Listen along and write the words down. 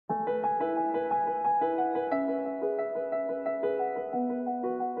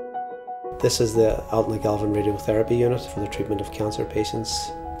This is the Altnagelvin Radiotherapy Unit for the treatment of cancer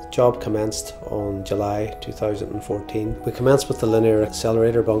patients. The job commenced on July 2014. We commenced with the linear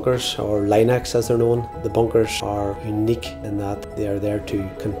accelerator bunkers, or LINACs as they're known. The bunkers are unique in that they are there to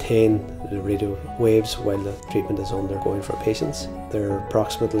contain the radio waves while the treatment is undergoing for patients. There are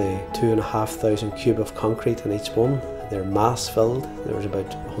approximately 2,500 cube of concrete in each one. They're mass filled. There's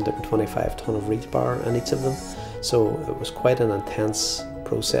about 125 tonne of rebar in each of them. So it was quite an intense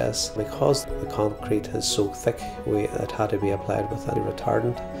process. Because the concrete is so thick, it had to be applied with a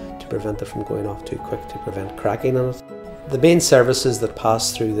retardant to prevent it from going off too quick, to prevent cracking in it. The main services that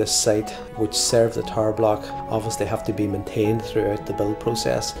pass through this site, which serve the tower block, obviously have to be maintained throughout the build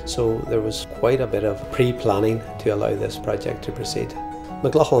process. So there was quite a bit of pre-planning to allow this project to proceed.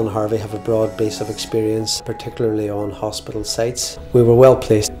 McLaughlin and Harvey have a broad base of experience, particularly on hospital sites. We were well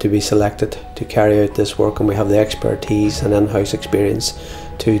placed to be selected to carry out this work, and we have the expertise and in-house experience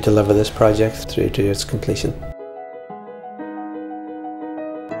to deliver this project through to its completion.